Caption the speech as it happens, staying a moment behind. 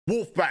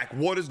Wolfpack,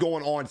 what is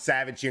going on,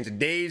 Savage? In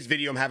today's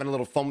video, I'm having a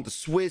little fun with the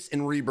Swiss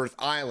and Rebirth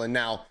Island.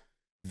 Now,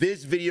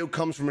 this video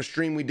comes from a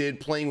stream we did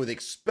playing with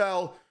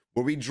Expel,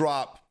 where we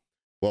dropped,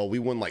 well, we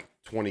won like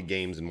 20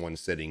 games in one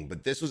sitting,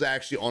 but this was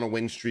actually on a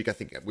win streak. I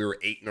think we were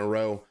 8 in a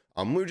row.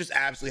 We were just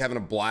absolutely having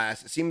a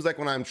blast. It seems like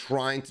when I'm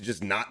trying to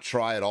just not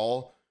try at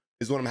all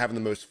is when I'm having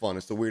the most fun.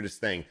 It's the weirdest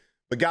thing.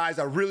 But guys,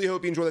 I really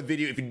hope you enjoy the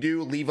video. If you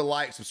do, leave a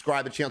like,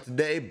 subscribe to the channel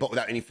today. But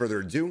without any further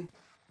ado,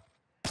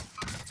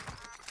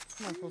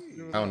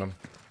 I don't know.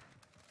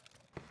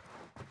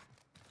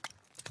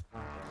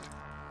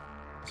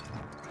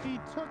 He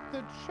took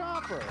the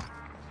chopper.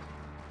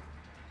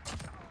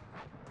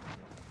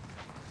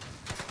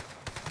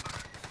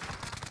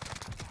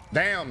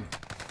 Damn.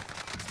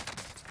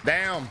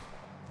 Damn.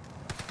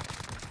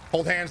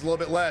 Hold hands a little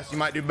bit less. You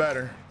might do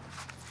better.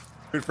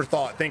 Food for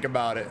thought. Think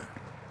about it.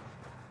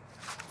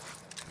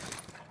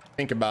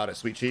 Think about it,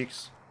 sweet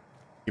cheeks.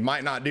 You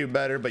might not do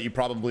better, but you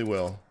probably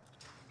will.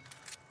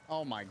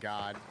 Oh my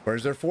God.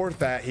 Where's their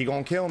fourth at? He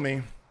gonna kill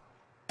me.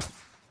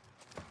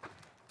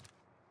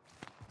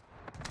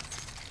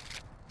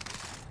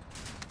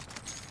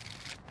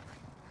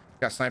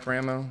 Got sniper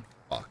ammo?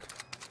 Fuck.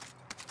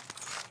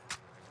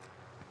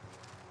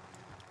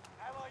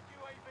 Allied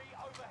UAV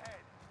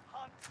overhead.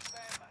 Hunt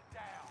them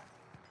down.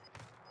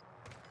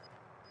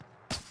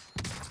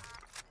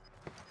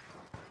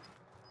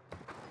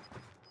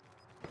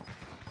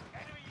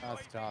 Enemy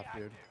That's UAV tough,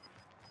 dude. active.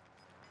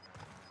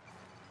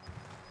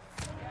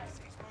 Gas is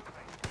moving.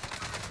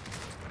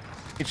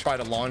 He tried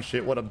to launch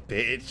it. What a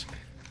bitch.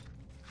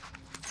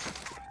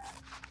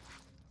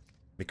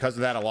 Because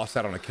of that, I lost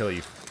out on a kill,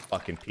 you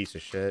fucking piece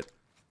of shit.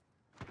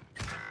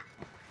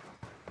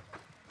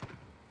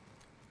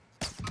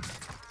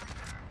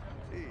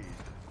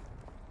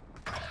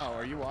 Oh,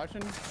 are you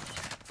watching?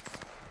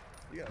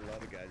 You got a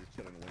lot of guys just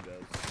chilling in the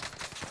windows.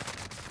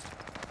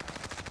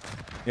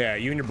 Yeah,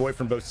 you and your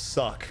boyfriend both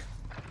suck.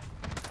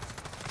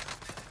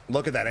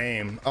 Look at that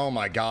aim. Oh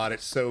my God,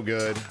 it's so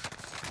good.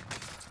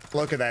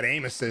 Look at that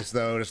aim assist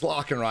though, just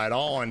locking right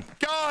on.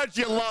 God,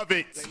 you love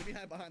it. Let me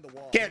hide behind the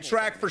wall. Can't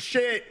track for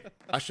shit.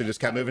 I should just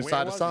kept moving Where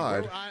side to was he?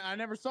 side. I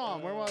never saw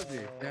him. Where was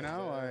he? You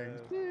know,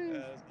 like.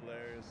 That's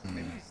hilarious.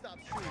 Maybe he stopped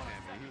shooting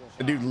at me. He won't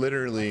The dude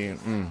literally,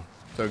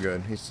 so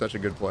good. He's such a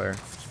good player.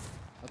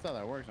 That's how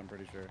that works, I'm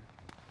pretty sure.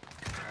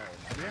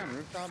 Are we on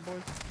rooftop,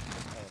 boys?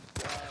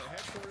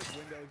 headquarters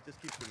window,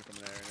 just keep shooting from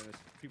there, and then there's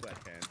people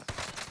at cans.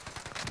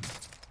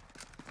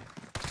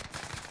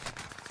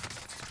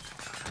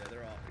 Yeah,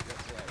 they're all right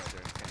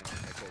there in cans,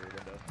 headquarters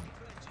window.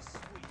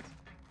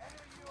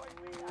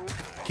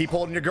 Keep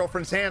holding your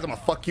girlfriend's hands. I'm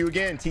gonna fuck you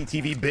again,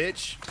 TTV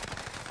bitch.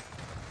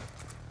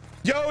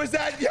 Yo, is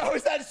that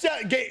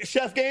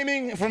Chef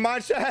Gaming from my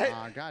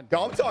chat? God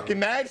Yo, I'm damn, talking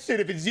mad shit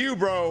if it's you,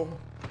 bro.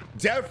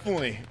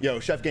 Definitely.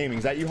 Yo, Chef Gaming,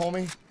 is that you,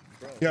 homie?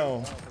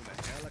 Yo,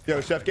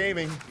 Chef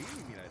Gaming.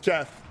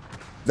 Chef,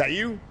 is that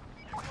you?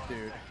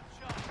 Dude.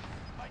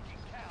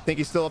 Think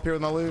he's still up here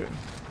with my loot?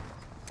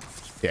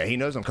 Yeah, he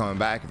knows I'm coming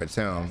back if it's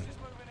him. Moving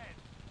in.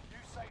 New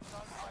safe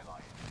zone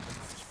highlighted.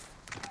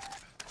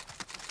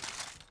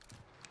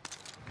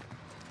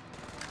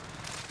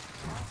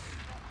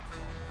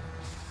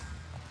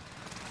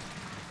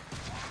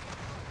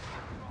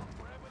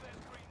 Wherever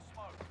there's green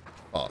smoke.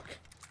 Fuck.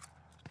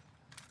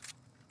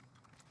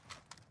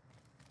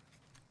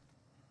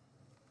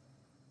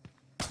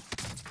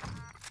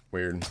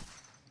 Weird.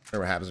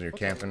 Never happens when you're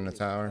camping in the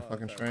tower.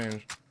 Fucking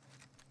strange.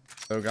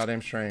 So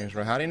goddamn strange,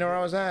 bro. How do you know where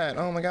I was at?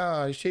 Oh my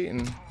God, he's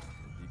cheating.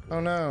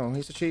 Oh no,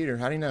 he's a cheater.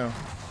 How do you know?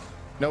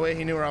 No way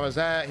he knew where I was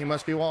at. He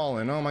must be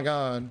walling. Oh my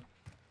God.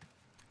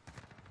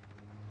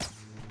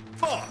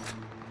 Fuck.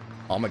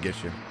 I'm gonna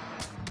get you.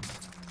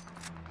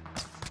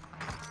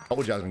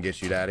 Told you I was gonna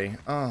get you, daddy.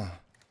 Oh.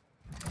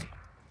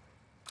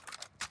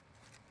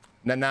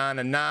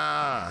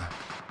 Nah.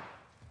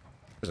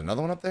 There's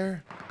another one up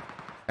there?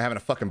 Having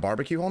a fucking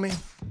barbecue, homie?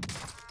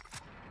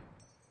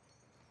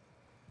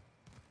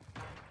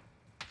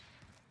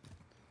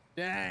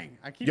 Dang.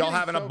 I keep Y'all getting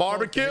having a so close to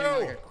barbecue?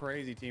 hitting, like a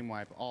crazy team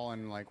wipe all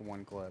in like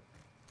one clip.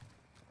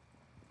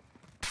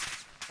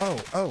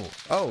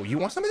 Oh, you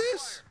want some of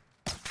this?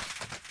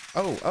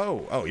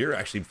 Oh, you're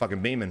actually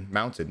fucking beaming,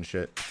 mounted and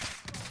shit.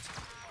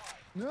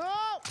 No!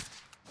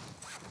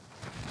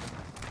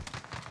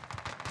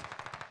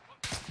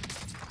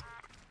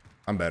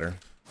 I'm better.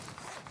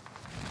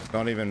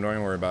 Don't even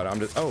worry about it. I'm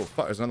just, oh,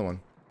 fuck, there's another one.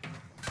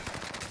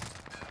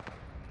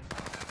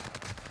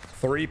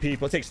 3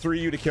 people. It takes 3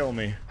 of you to kill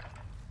me.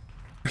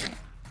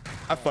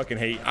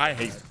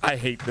 I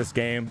hate this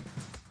game.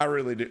 I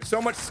really do. So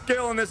much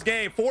skill in this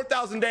game.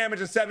 4,000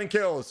 damage and 7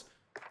 kills.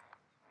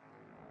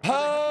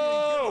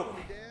 Oh!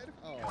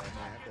 Oh, man,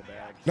 I feel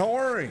bad. Don't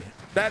worry.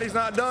 Daddy's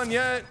not done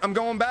yet. I'm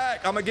going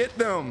back. I'm gonna get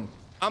them.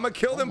 I'm gonna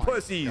kill them my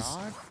pussies.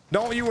 God.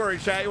 Don't you worry,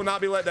 chat. You will not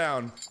be let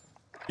down.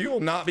 You will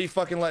not be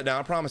fucking let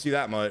down. I promise you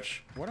that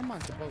much. What am I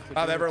supposed to do?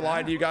 I've ever with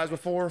lied that? to you guys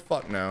before?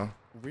 Fuck no.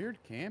 Weird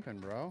camping,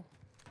 bro.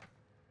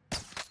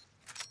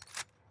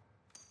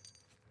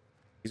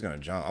 He's gonna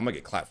jump. I'm gonna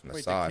get clapped from the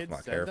Wait, the side kid if I'm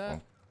not said careful.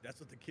 that? That's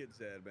what the kid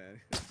said, man.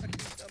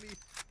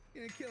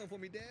 You didn't kill him for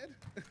me, Dad.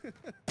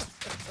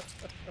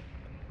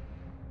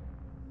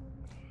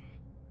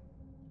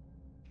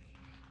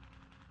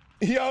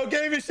 Yo,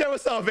 Gaming Show,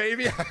 what's up,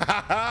 baby?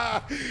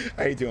 How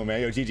you doing,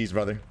 man? Yo, GG's,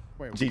 brother.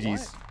 Wait,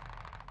 GG's.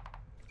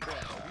 Bro, you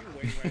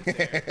waiting right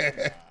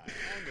there. On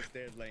the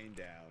stairs, laying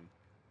down.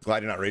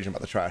 Glad you're not raging about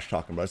the trash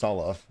talking, bro. It's all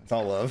love. It's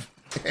all love.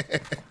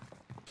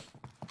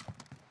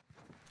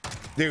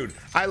 Dude,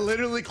 I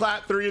literally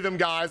clapped 3 of them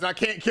guys, and I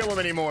can't kill them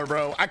anymore,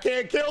 bro. I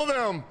can't kill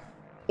them.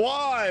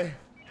 Why?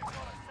 You've got a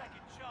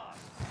second chance.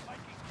 Make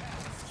it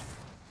count.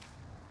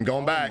 I'm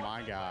going back. Oh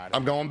my God.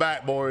 I'm going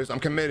back, boys. I'm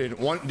committed.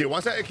 Dude,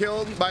 once I get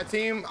killed by a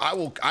team, I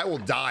will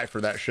die for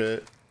that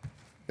shit.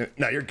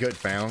 No, you're good,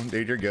 fam.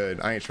 Dude, you're good.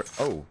 I ain't sure.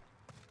 Oh,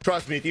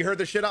 trust me. If you heard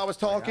the shit I was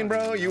talking,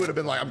 bro, you would have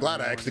been like, I'm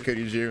glad I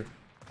executed you.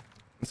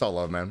 It's all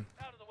love, man.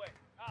 Out of the way.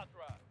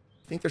 Outright.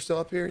 Think they're still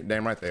up here?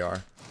 Damn right they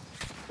are.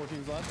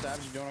 14's left.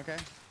 Savage, you doing okay?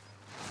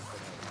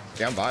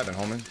 Yeah, I'm vibing,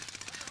 homie.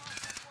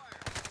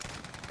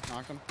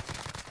 Knocked him.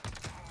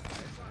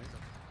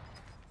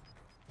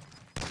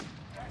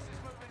 Gas is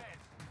moving in.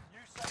 You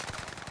safe.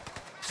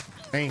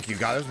 Thank you,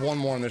 God. There's one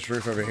more on this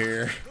roof over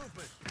here.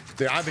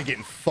 Dude, I've been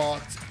getting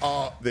fucked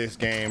up this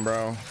game,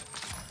 bro.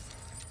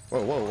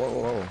 Whoa, whoa, whoa,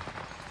 whoa.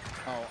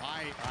 Oh,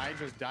 I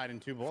just died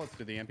in 2 bullets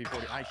to the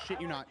MP40. I shit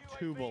you not,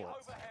 2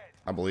 bullets. Overhead.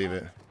 I believe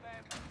it. Them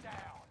down.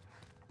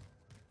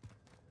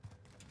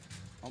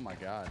 Oh my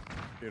God.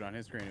 Dude, on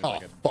his screen, it Oh,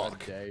 was like a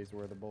fuck. day's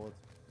worth of bullets.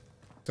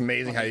 It's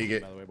amazing how you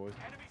get. By the way, boys.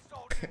 Enemy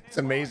soldier It's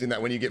amazing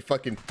that when you get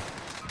fucking.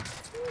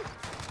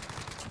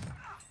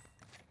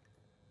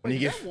 When you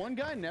Did get. that one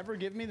guy never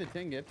give me the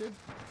 10 gifted?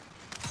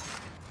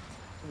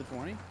 For the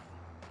 20?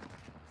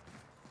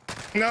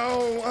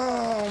 No.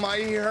 Oh, my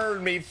ear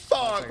hurt me.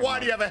 Fuck. second, Why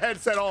do you have a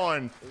headset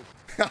on?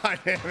 God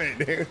damn it,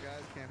 dude. Guys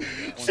can't be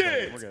that. One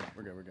Shit. second. We're good.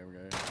 We're good. We're good. We're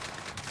good.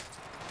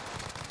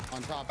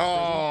 On top.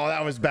 Oh,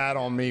 that was bad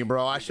on me,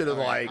 bro. I should have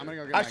Alright, like. I'm gonna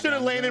go get I my should have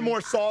guns landed then. more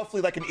softly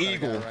like an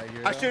eagle. right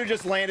here, I though. should have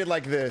just landed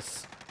like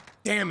this.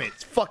 Damn it,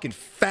 fucking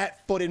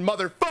fat-footed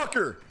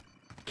motherfucker.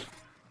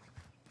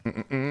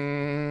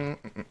 I'm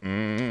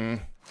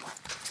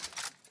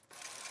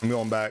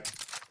going back.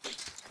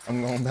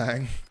 I'm going back.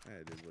 It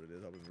is what it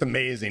is. It's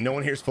amazing. No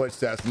one hears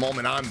footsteps. The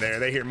moment I'm there,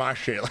 they hear my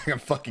shit like I'm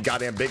fucking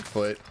goddamn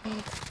Bigfoot.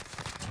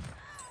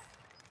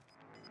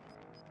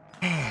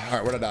 All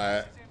right, where'd I die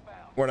at?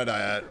 Where'd I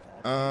die at?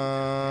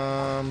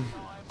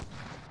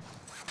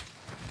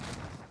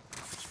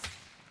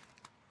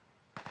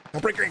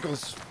 Don't break your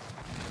ankles.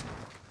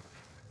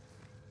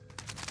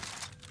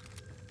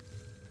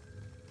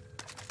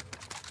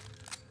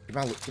 Get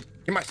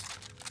my.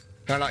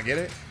 Can I not get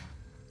it?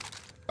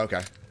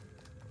 Okay.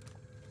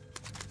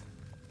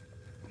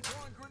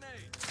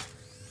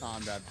 Oh,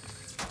 I'm dead.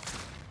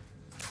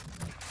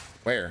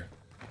 Where?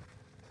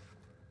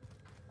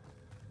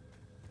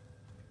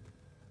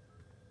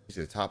 He's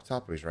at the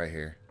top, or he's right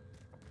here.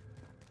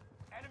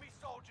 Enemy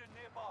soldier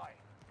nearby.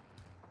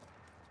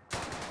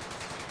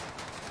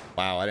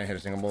 Wow, I didn't hit a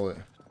single bullet.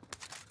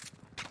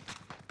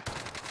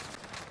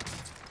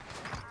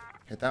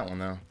 Hit that one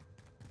though.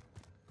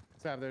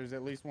 Sav, there's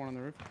at least one on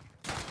the roof.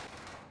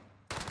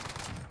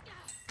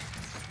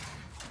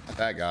 Not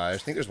that guy. I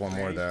think there's one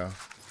more though.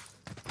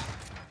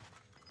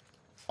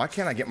 Why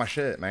can't I get my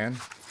shit, man?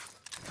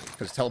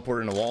 Because it's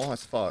teleported in the wall?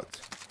 That's fucked.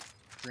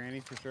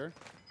 Grannies for sure.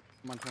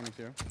 I'm on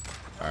 22.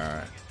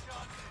 Alright.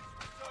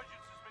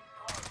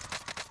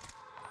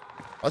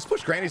 Let's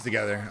push grannies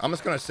together. I'm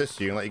just gonna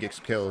assist you and let you get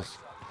some kills.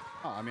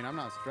 Oh, I mean, I'm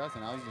not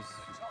stressing. I was just.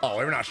 Oh,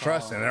 we're not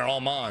stressing. They're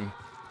all mine.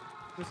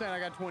 I'm saying I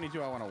got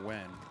 22. I want to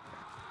win.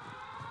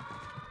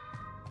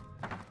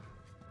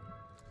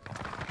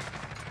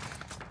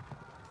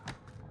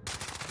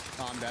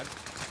 Oh, I'm dead.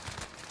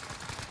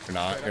 You're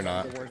not. You're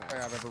not. The worst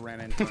player I've ever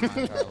ran into in my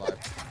entire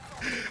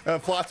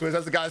life. Plot twist.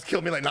 That's the guy's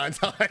killed me like 9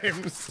 times. What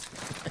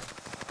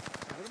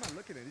am I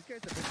looking at? These guys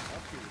have been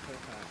up here this whole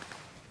time.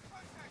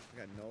 I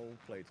got no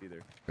plates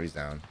either. He's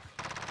down.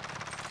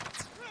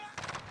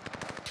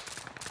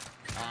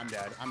 Oh, I'm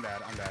dead. I'm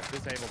dead. I'm dead.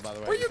 Disabled, by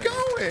the way. Where you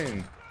Disabled.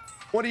 going?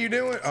 What are you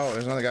doing? Oh,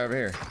 there's another guy over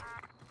here.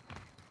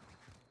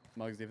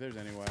 Muggsy, if there's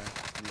any way.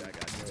 Yeah, I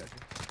got you. Got you.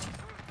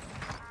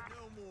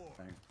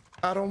 Thanks.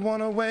 I don't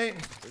want to wait.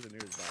 Where's the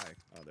nearest buy?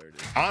 Oh, there it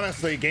is.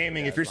 Honestly,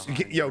 gaming. If you're behind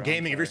yo you, I'm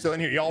gaming, if you're sorry. still in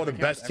here, y'all are the It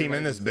best counts team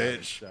in this everybody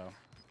bitch. who's dead,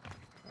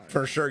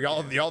 For sure.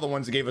 Y'all the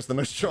ones that gave us the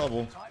most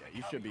trouble. so. Yeah,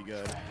 you should be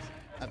good.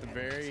 At the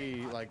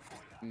very, like,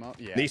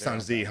 yeah. Nissan they're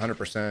Z, okay. 100%.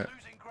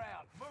 Losing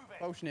ground. Move it.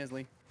 Oh,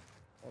 Schnizzly.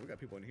 Oh, we got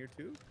people in here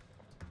too?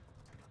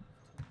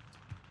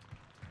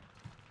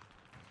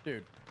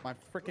 Dude, my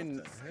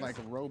freaking, like,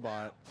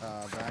 robot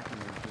vacuum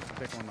is just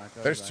tickling my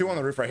toes. There's 2 on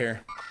the roof right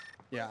here.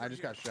 Yeah, I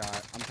just got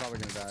shot. I'm probably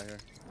gonna die here.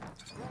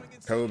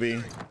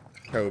 Kobe.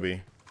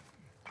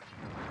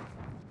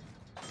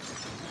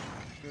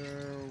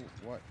 Sure,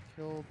 what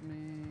killed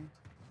me?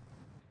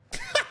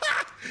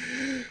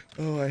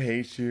 Oh, I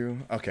hate you.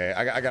 Okay,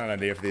 I got an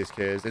idea for these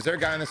kids. Is there a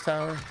guy in this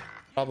tower?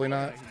 Probably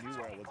not. He knew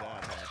where I was at.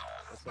 Huh?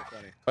 That's so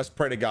funny. Let's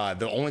pray to God.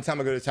 The only time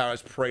I go to the tower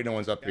is pray no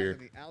one's up Guys here. on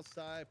the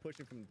outside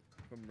pushing from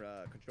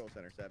control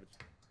center, Savage.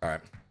 All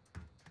right.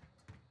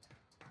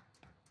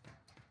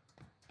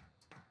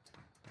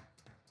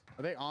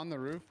 Are they on the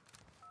roof?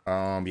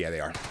 Yeah, they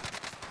are.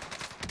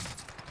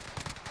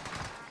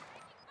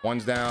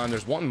 One's down.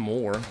 There's one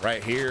more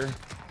right here.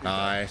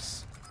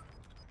 Nice.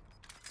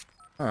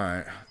 All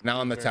right. Now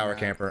I'm the tower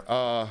camper. It's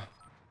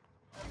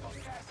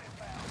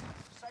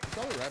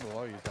probably right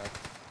below you, Zach.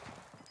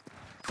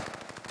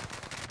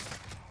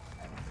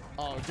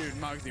 Oh, dude,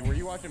 Muggsy, were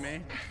you watching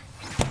me?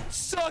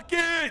 Suck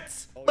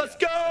it! Oh, Let's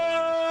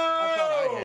yeah. go!